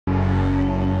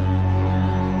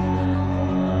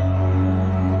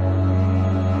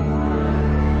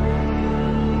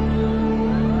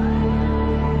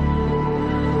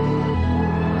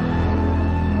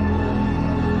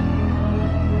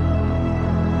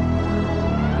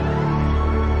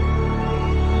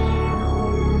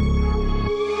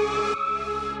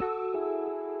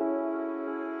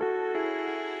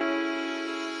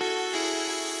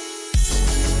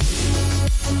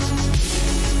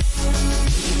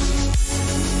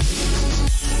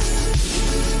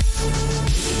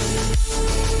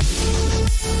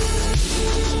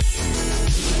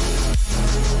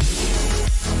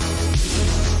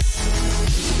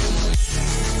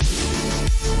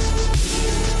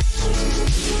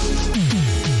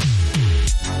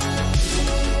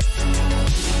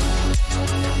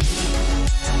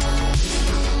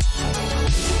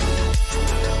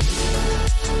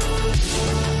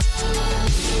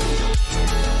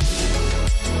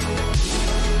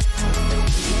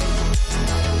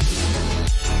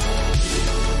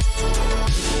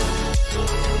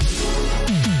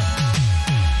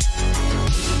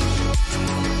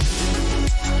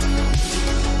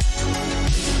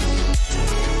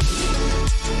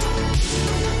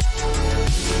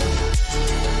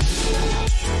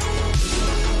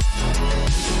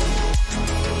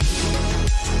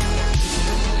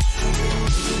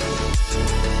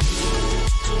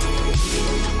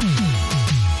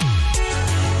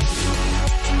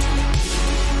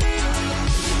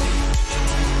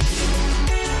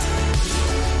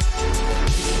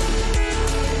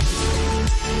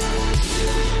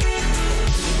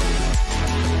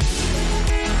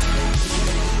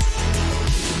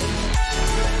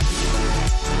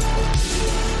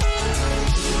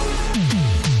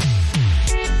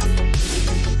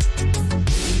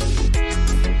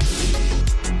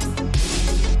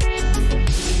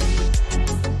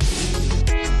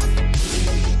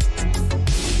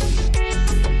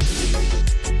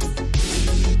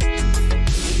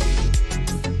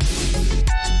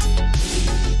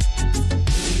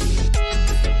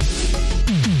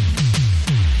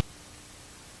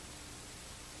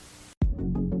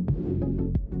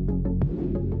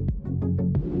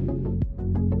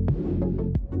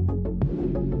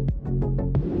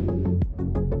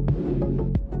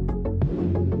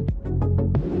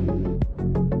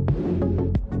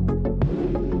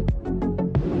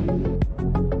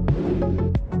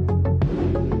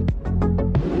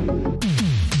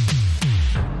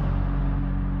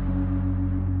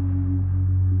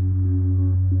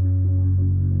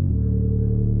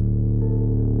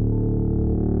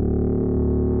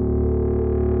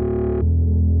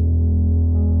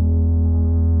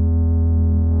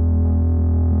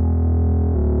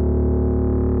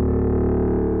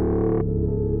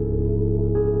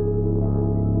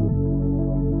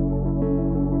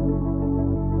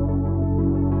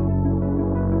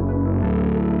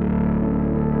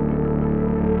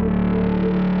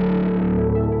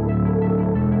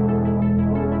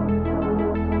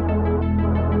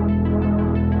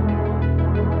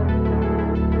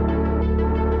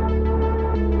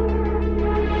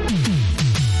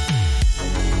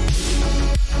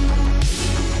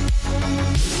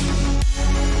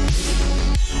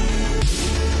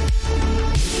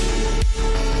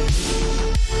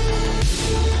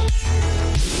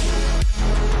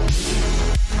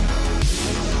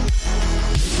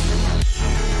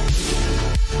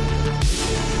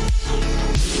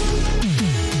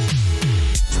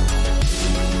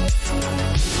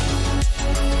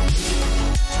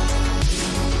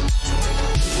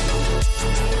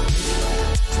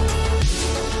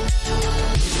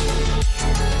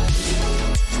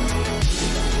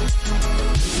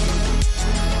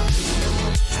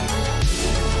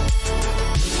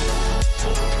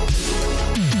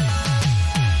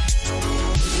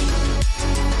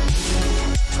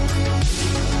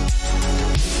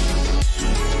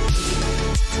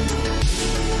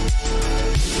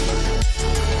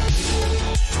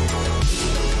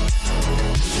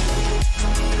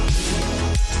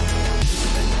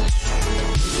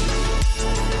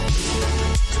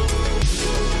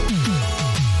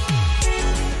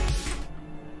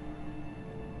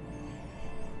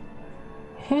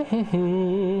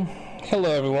Hello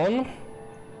everyone.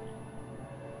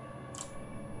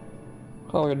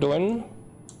 How are you doing?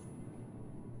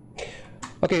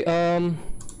 Okay,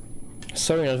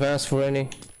 sorry in advance for any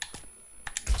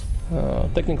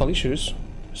technical issues.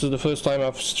 This is the first time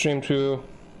I've streamed to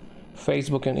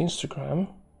Facebook and Instagram.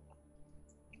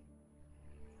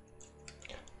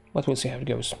 But we'll see how it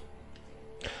goes.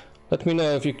 Let me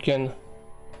know if you can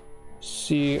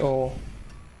see or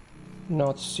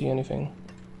not see anything.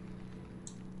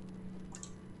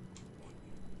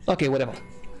 Okay, whatever.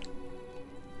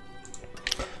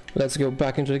 Let's go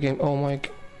back into the game. Oh my...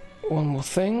 One more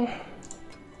thing.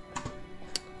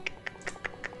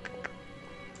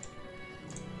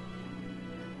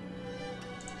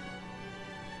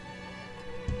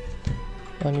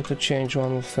 I need to change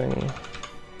one more thing.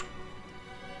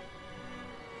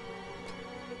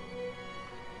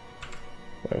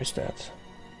 Where is that?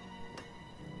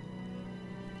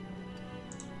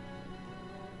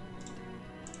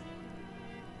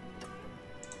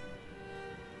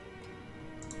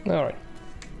 All right.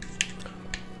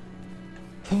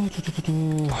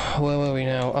 Where were we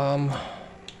now?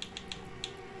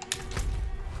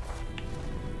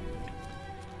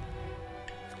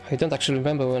 I don't actually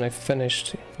remember when I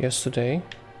finished yesterday.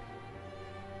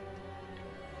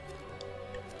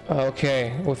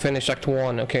 Okay, we finished Act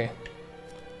 1, okay.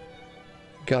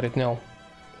 Got it now.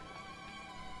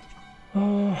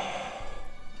 I'm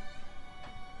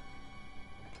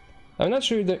not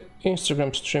sure if the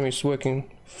Instagram stream is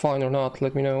working fine or not,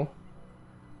 let me know.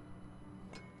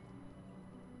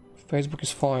 Facebook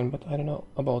is fine, but I don't know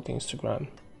about the Instagram.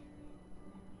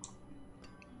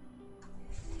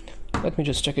 Let me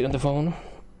just check it on the phone.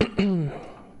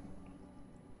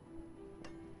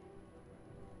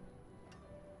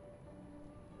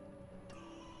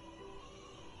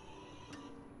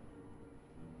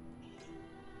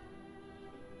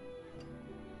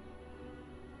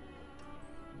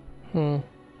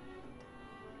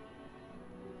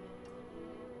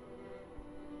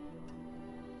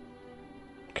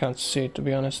 Can't see it, to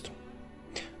be honest.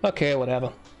 Okay,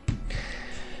 whatever.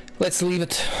 Let's leave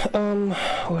it.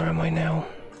 Where am I now?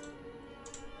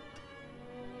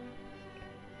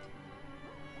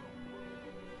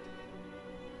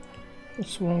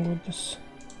 What's wrong with this?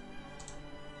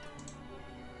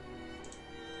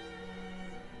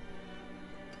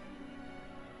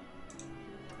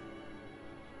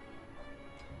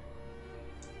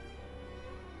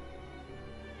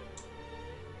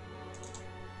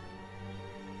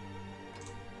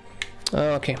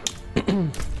 Okay.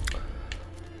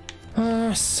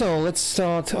 So let's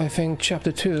start, I think,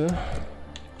 chapter 2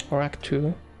 or act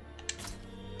 2.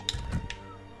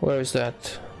 Where is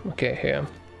that? Okay, here.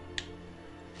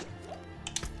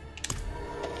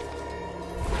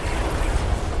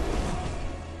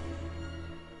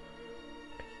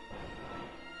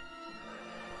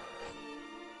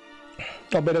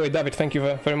 Oh, by the way, David, thank you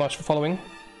very much for following.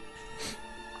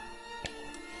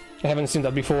 I haven't seen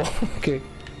that before. Okay.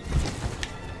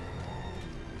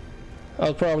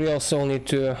 I'll probably also need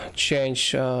to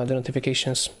change the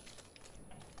notifications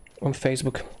on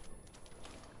Facebook.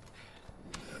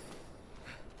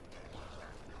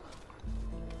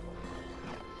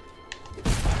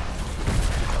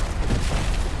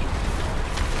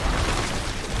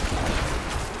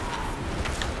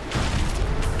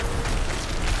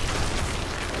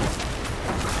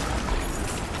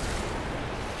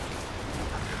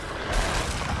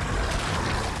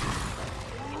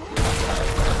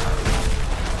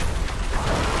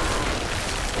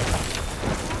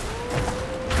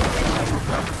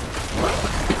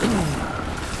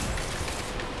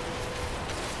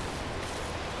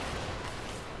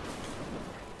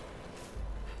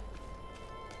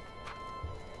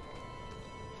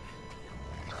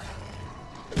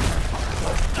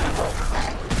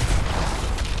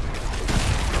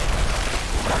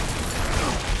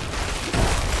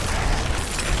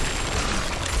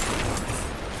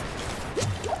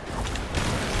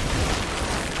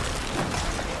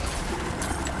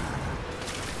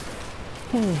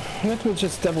 Let me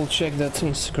just double check that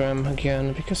Instagram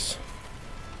again, because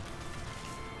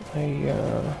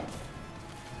I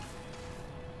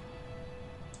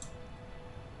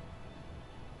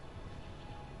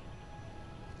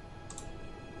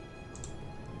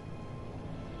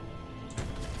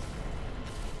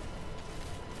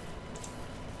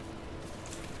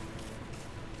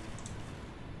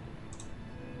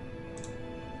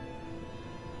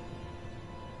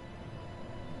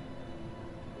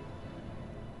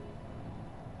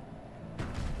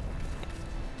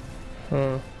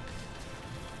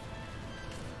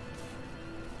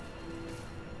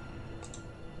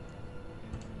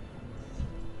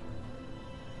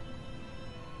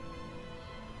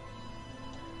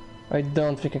I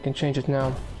don't think I can change it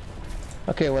now.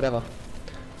 Okay, whatever.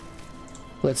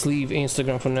 Let's leave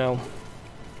Instagram for now.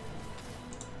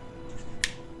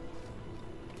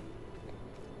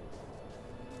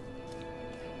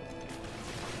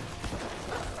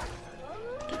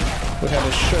 We have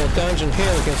a short dungeon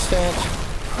here, we can start.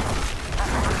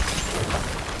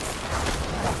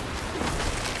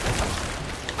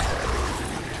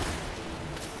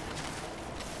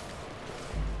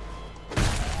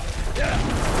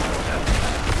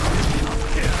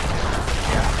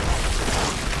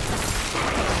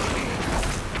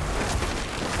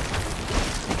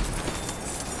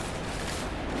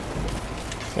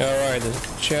 Alright,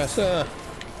 the chest.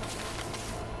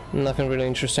 Nothing really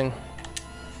interesting.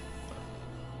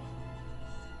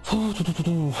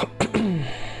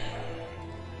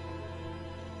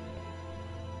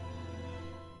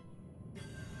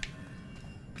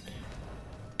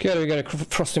 Okay, we got a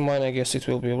frosty mine. I guess it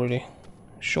will be a really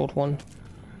short one.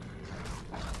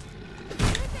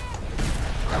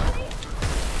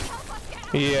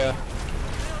 Yeah.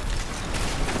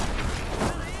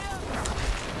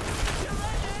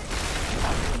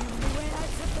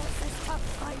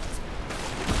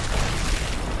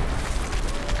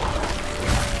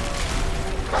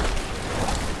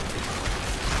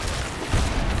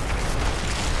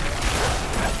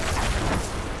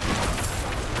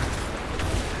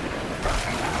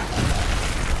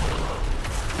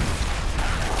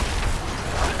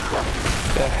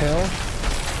 The hell?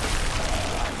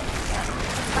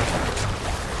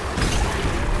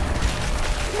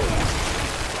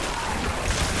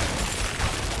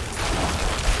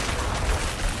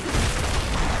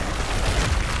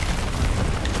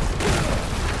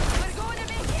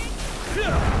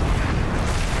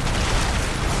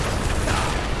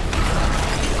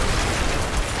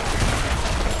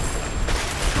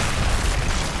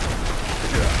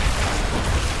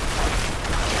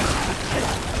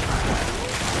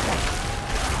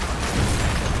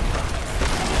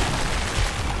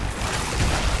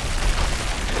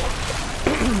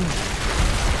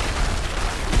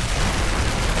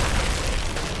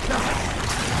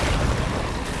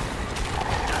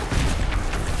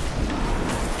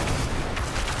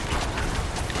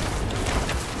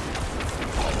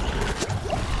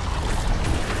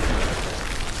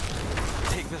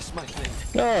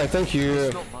 Alright, thank you.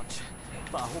 It's not much,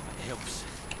 but I hope it helps.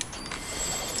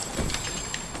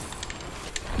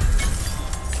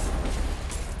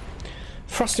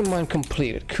 Frosty mine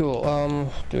completed. Cool.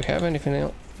 Do we have anything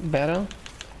else better?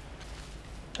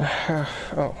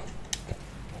 Oh.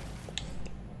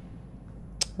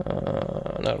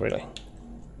 Not really.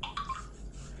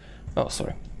 Oh,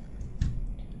 sorry.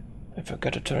 I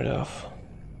forgot to turn it off.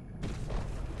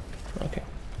 Okay.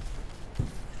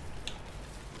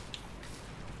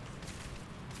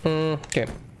 Okay.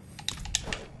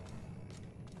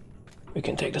 We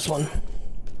can take this one.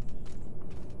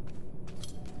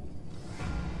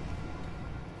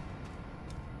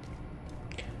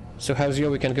 So how's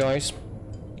your weekend, guys?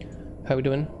 How we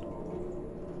doing?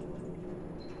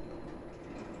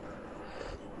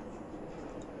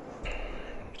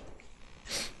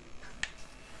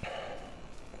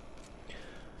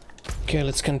 Okay,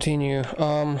 let's continue.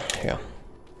 Yeah.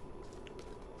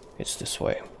 It's this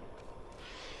way.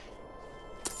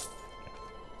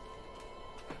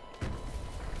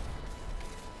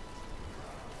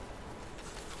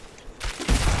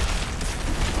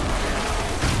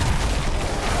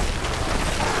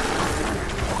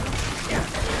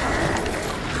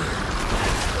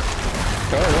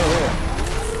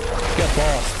 Get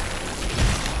lost.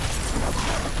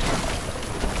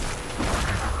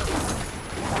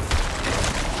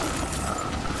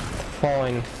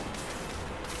 Fine.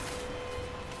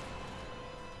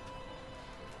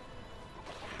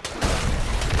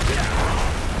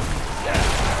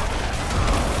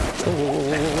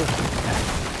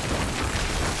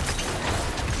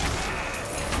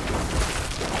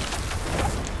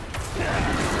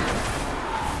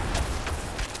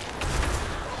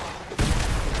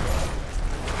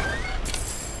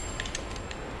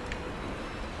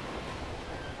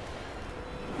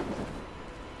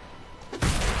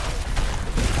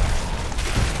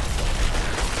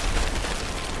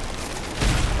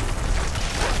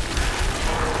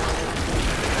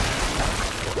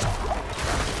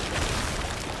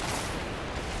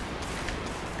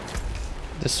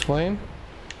 This way.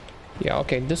 Yeah,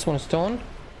 okay, this one's done.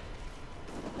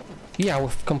 Yeah,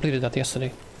 we've completed that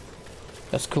yesterday.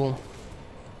 That's cool.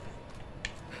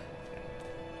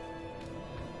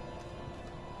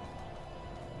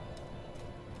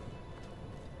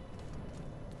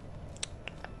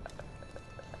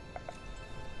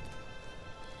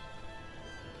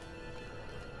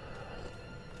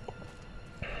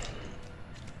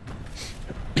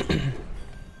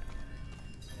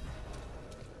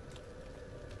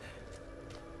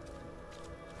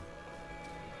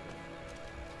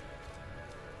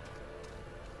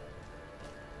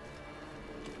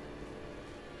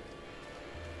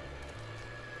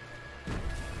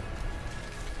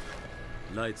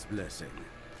 Light's blessing.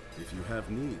 If you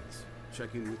have needs,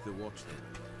 check in with the watchtower.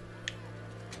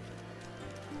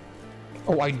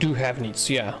 Oh, I do have needs,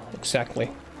 yeah, exactly.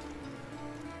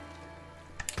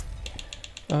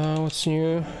 What's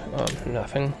new?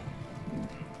 Nothing.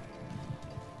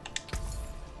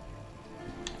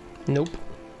 Nope.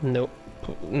 Nope.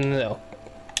 No.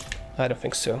 I don't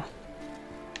think so.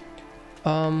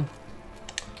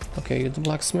 Okay, you're the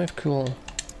blacksmith, cool.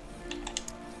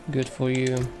 Good for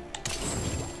you.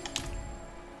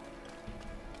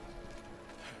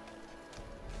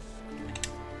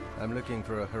 I'm looking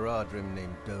for a Haradrim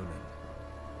named Donan.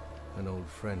 An old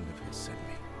friend of his sent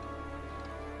me.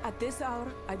 At this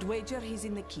hour, I'd wager he's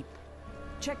in the keep.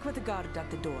 Check with the guard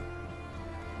at the door.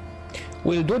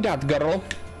 We'll do that, girl.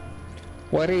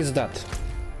 Where is that?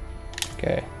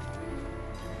 Okay.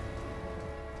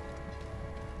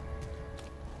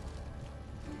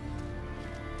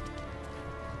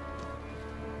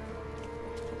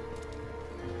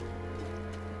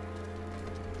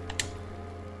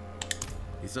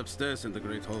 He's upstairs in the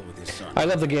Great Hall with his son. I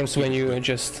love the games when you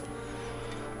just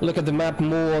look at the map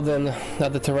more than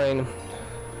at the terrain.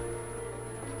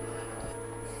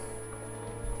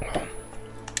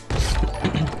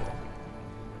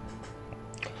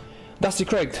 Dusty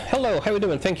Craig, hello, how you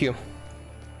doing? Thank you.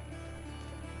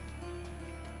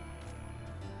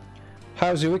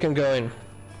 How's your weekend going?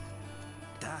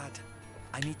 Dad,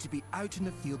 I need to be out in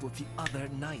the field with the other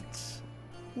knights.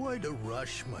 Why the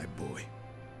rush, my boy?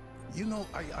 You know,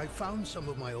 I found some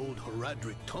of my old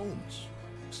Haradric tomes.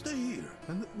 Stay here,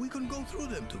 and we can go through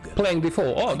them together. Playing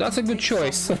before. Oh, that's a good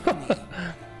choice.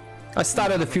 I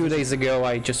started a few days ago.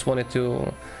 I just wanted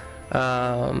to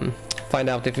find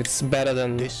out if it's better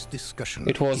than This discussion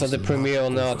it was at the is premiere or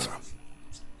not. over.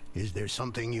 Is there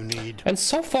something you need? And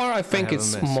so far, I think have a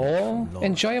it's message more from Laura.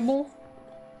 enjoyable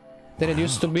than it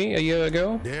used to be a year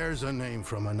ago. There's a name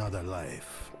from another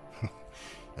life.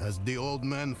 As the old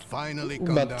man finally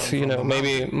come down But, you from know, the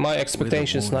maybe mountain. my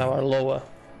expectations now are lower.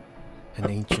 An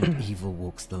ancient evil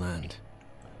walks the land.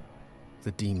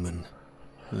 The demon,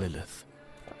 Lilith.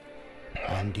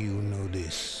 And you know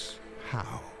this.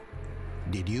 How?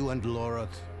 Did you and Laura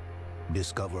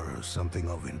discover something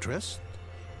of interest?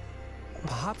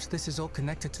 Perhaps this is all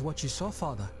connected to what you saw,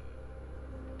 Father.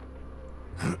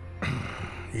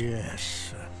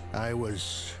 Yes, I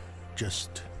was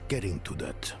just getting to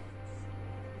that.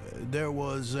 There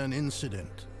was an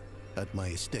incident at my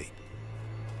estate.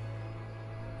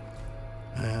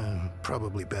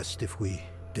 Probably best if we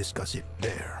discuss it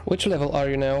there. Which level are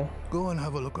you now? Go and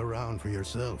have a look around for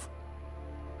yourself.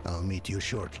 I'll meet you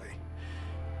shortly,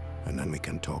 and then we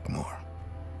can talk more.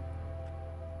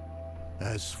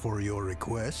 As for your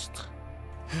request,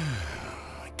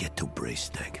 get to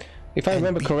Braestag. If I And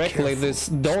remember be correctly, careful. this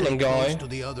Dolan Stay guy close to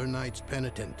the other knight's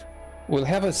penitent. will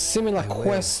have a similar I will.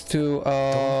 quest to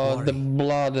Don't the worry.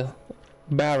 Blood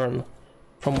Baron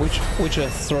from Witcher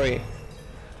 3.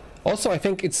 Also, I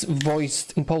think it's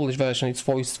voiced, in Polish version, it's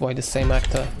voiced by the same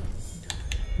actor,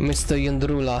 Mr.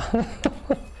 Jędrula.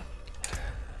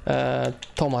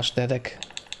 Tomasz Dedek.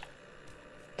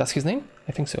 That's his name?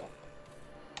 I think so.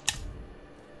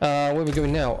 Where are we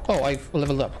going now? Oh, I've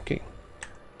leveled up, okay.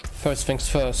 First things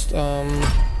first,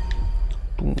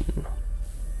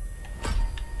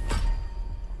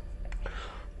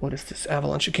 what is this?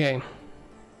 Avalanche, okay.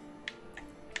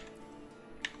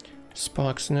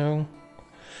 Sparks, no.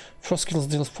 Frost kills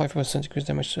deals 5% increased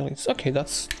damage to elites. Okay,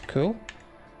 that's cool.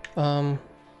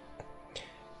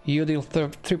 You deal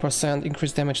 3%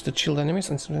 increased damage to shield enemies.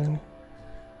 And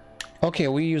okay,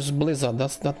 we use Blizzard.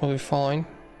 That will be fine.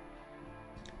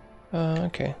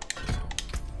 Okay.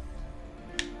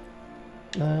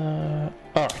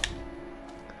 Alright.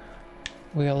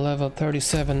 We are level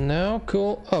 37 now.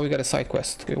 Cool. Oh, we got a side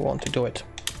quest. We want to do it.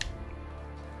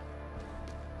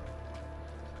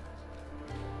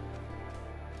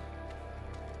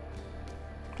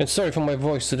 And sorry for my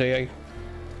voice today. I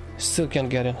still can't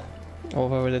get it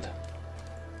over with it.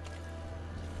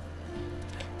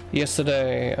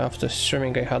 Yesterday, after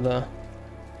streaming, I had a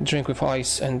drink with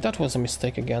ice, and that was a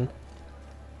mistake again.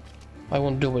 I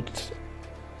won't do it.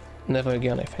 Never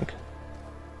again, I think.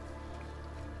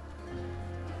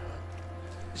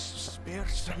 Spare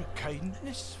some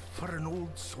kindness for an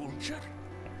old soldier?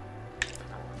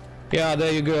 Yeah,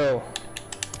 there you go.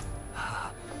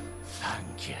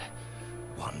 Thank you,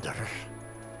 wanderer.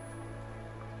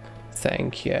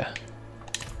 Thank you.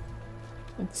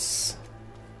 It's...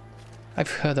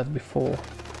 I've heard that before.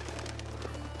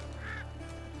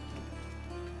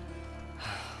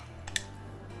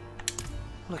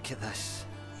 Look at this.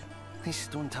 These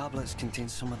stone tablets contain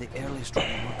some of the earliest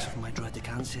written works of my Druidic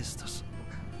ancestors.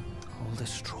 all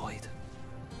destroyed.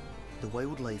 The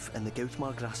wildlife in the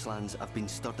Gauthmar grasslands have been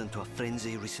stirred into a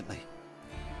frenzy recently.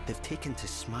 They've taken to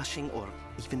smashing or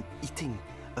even eating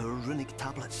our runic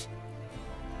tablets.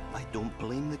 I don't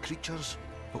blame the creatures,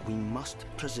 but we must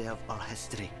preserve our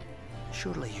history.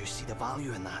 Surely you see the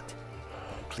value in that.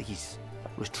 Please,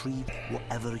 retrieve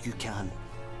whatever you can.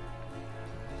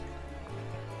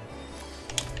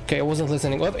 Okay, I wasn't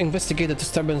listening. What? Investigate the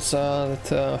disturbance at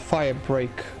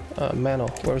Firebreak Manor.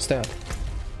 Where is that?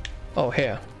 Oh,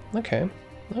 here. Okay.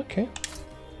 Okay.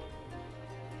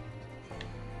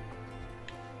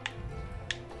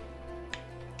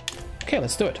 Okay,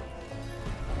 let's do it.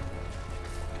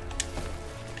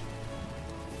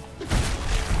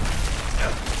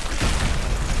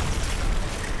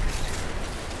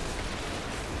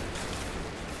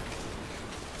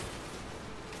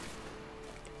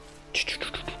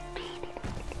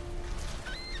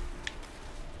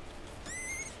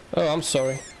 Oh, I'm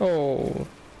sorry. Oh.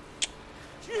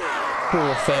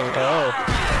 Poor thing. Oh.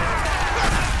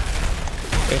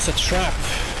 It's a trap.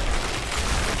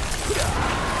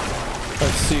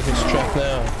 Let's see if it's trapped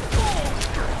now.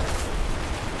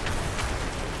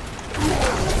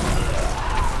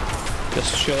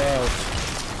 Just chill out.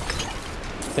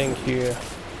 Thank you.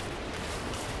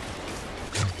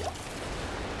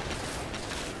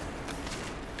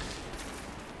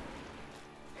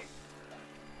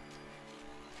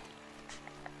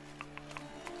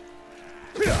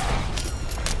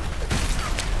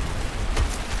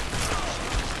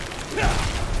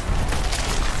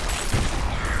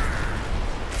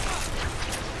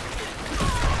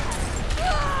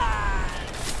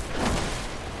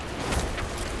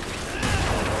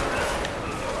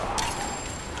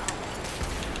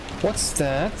 What's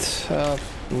that?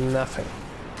 Nothing.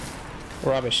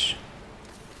 Rubbish.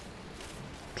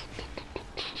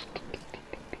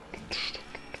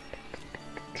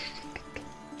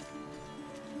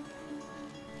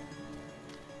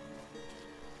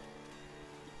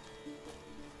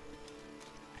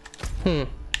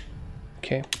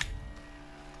 Okay.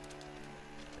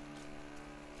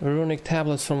 Runic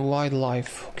tablets from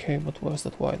wildlife. Okay, but where's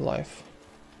that wildlife?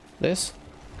 This?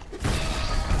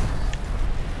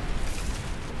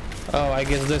 Oh, I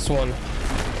guess this one.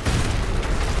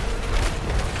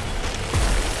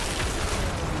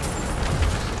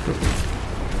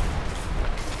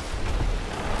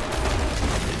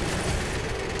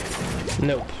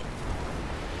 Nope.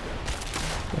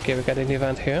 Okay, we got an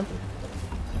event here.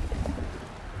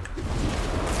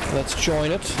 Let's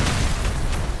join it.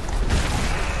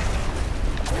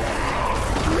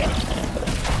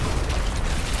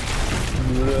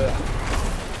 Blech.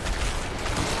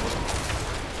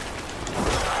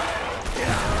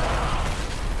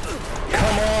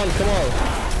 Come on.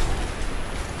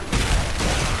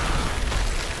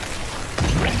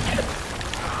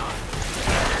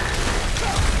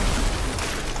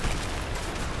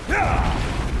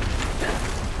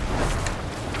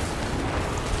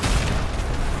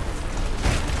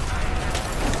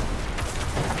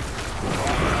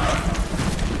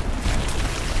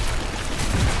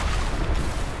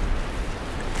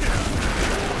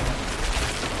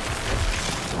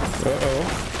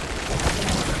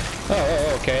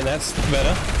 Oh, okay, that's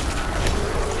better.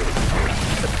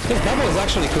 This bubble is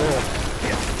actually cool.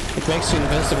 It makes you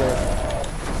invincible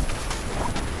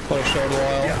for a short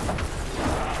while.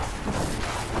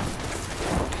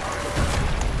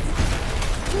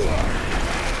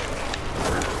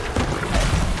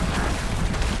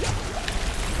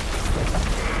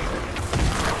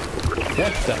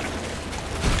 What the?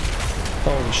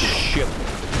 Holy shit.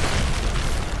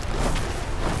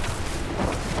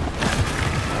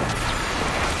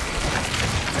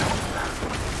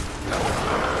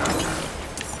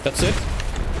 That's it?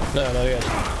 No, not yet.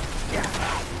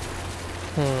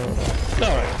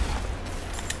 Alright.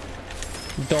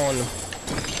 Dawn.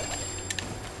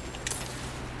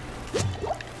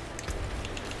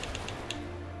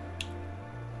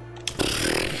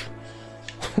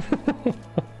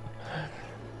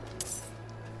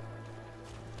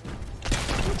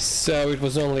 So it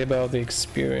was only about the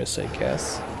experience, I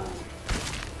guess.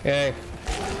 Hey.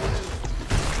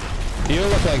 You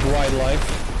look like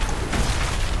wildlife.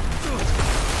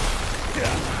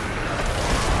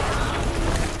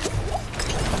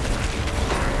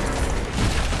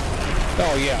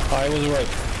 Oh yeah, I was right.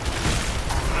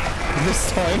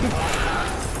 This time.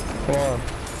 Come on.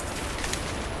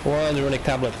 One runic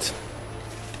tablet.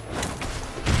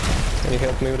 Can you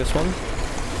help me with this one?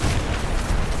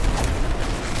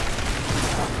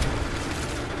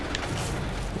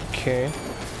 Okay.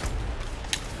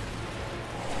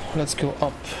 Let's go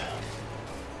up.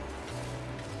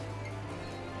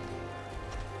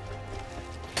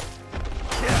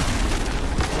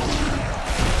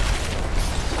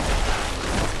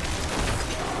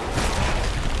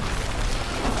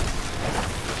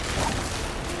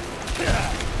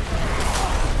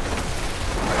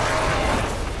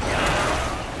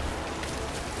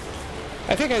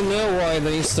 I think I know why the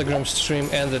Instagram stream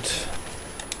ended.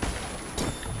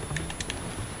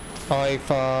 I've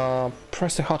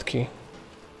pressed a hotkey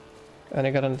and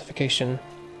I got a notification.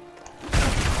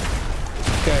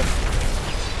 Okay.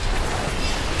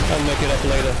 I'll make it up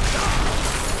later.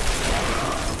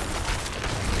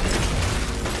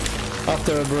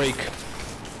 After a break.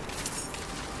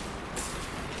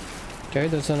 Okay,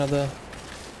 there's another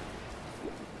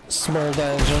small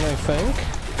dungeon, I think.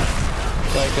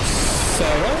 Like a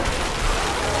cellar.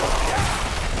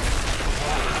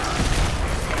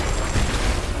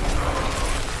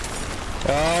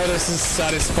 Oh, this is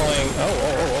satisfying.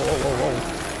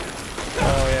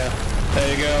 Oh yeah, there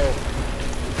you go.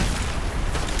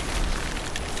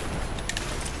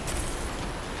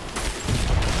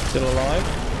 Still alive?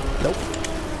 Nope.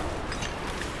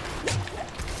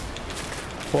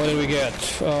 What did we get?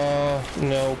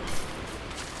 Nope.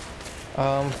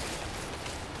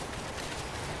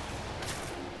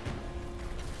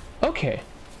 Okay.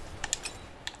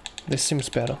 This seems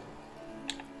better.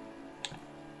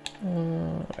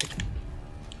 Right.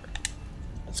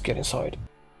 Let's get inside.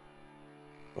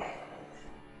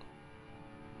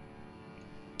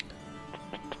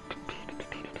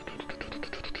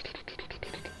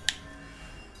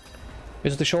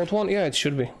 Is it the short one? Yeah, it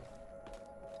should be.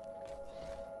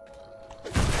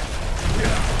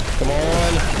 Come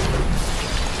on!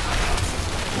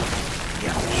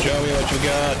 Show me what you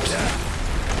got.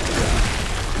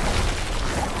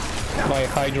 My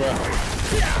Hydra.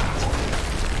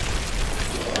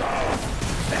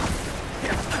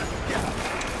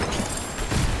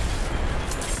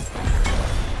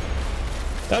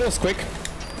 That was quick.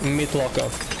 Meat locker.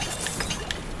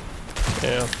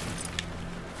 Yeah.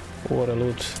 What a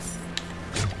loot.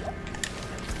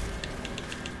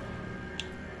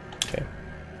 Okay.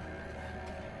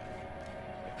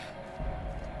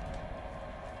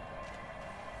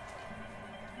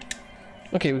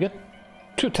 Okay, we got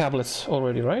 2 tablets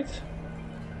already, right?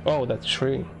 Oh, that's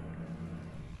 3.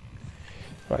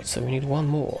 Right, so we need 1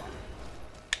 more.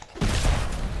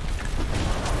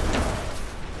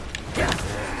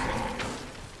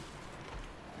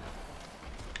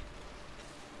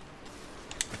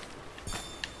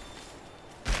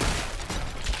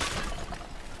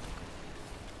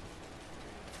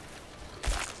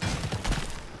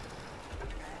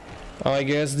 I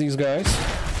guess these guys.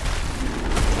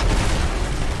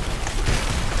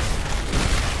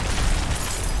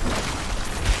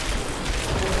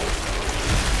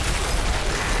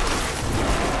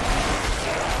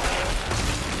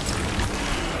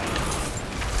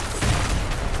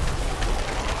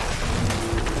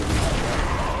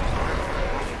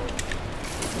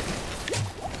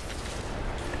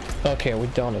 Okay,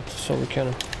 we've done it, so we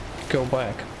can go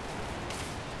back.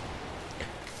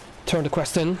 Turn the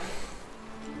quest in.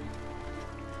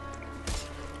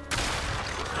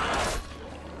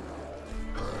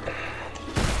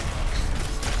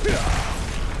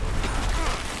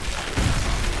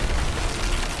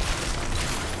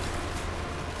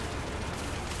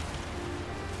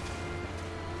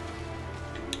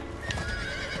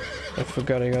 I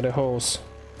forgot I got a hose.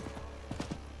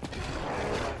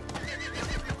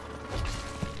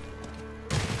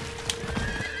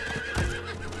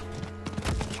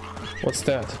 What's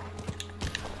that?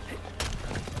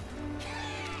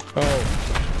 Oh.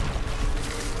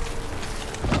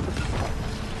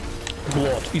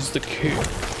 Blood is the key.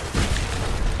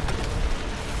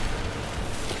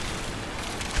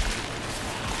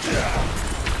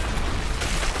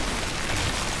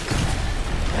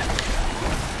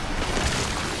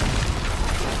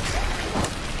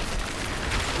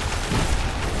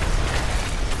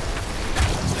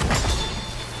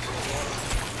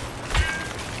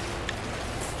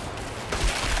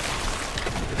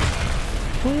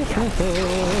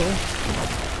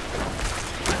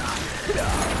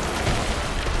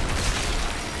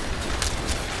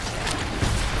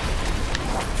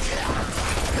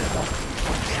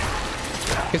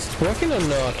 Is it working or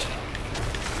not?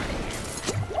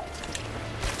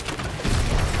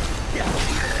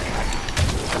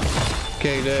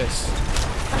 Okay, this.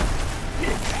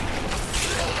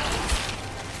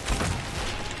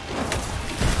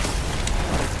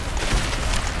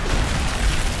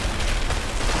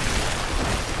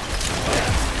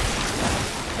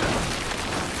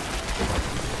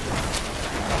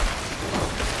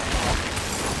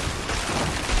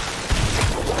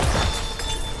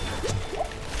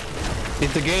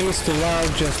 If the game is too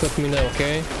loud, just let me know,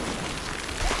 okay?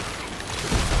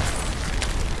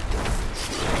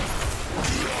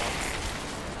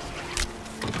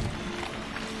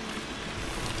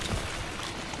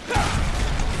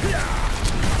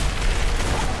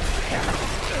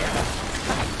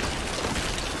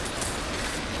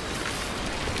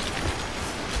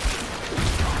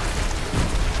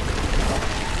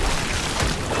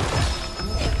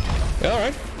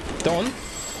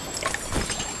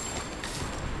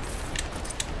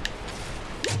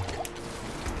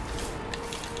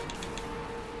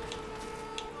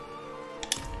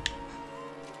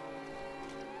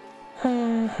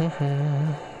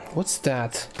 What's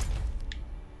that?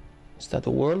 Is that a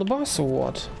world boss or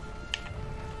what?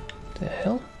 The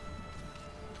hell?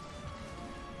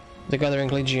 The Gathering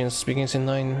Legions begins in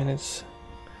 9 minutes.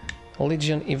 A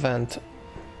Legion event.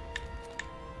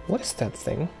 What is that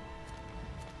thing?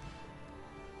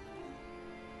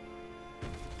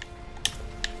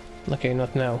 Okay,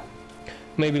 not now.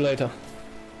 Maybe later.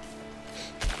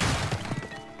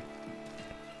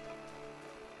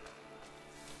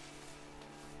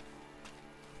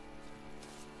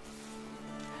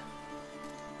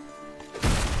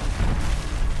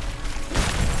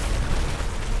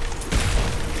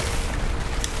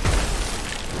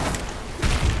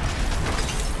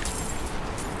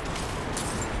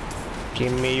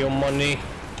 Give me your money.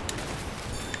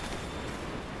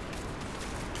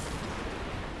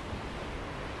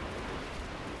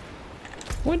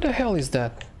 What the hell is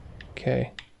that?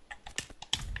 Okay.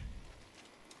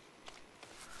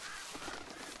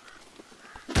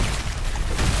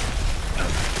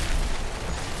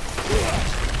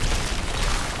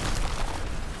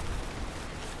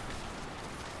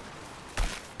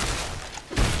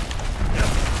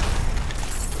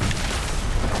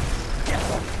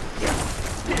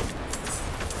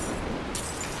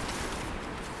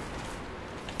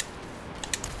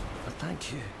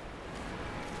 Thank you.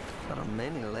 There are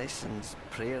many lessons,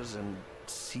 prayers and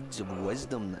seeds of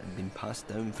wisdom that have been passed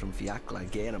down from Fiacla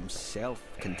Gare himself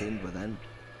contained within.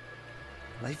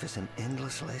 Life is an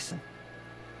endless lesson.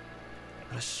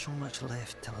 There is so much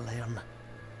left to learn.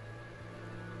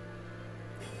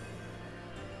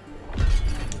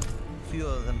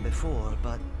 Fewer than before,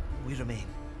 but we remain.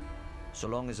 So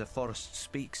long as the forest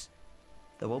speaks,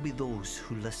 there will be those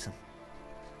who listen.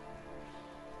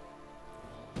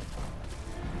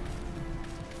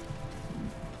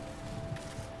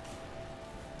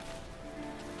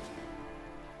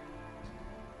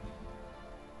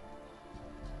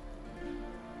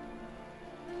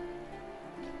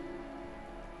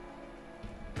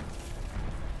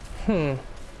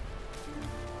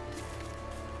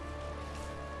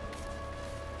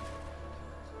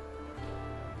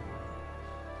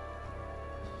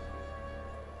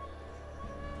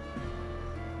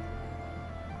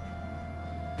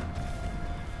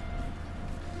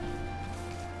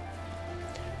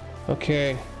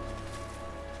 Okay.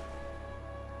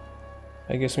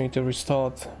 I guess we need to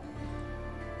restart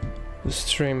the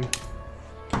stream.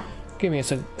 Give me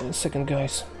a second,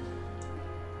 guys.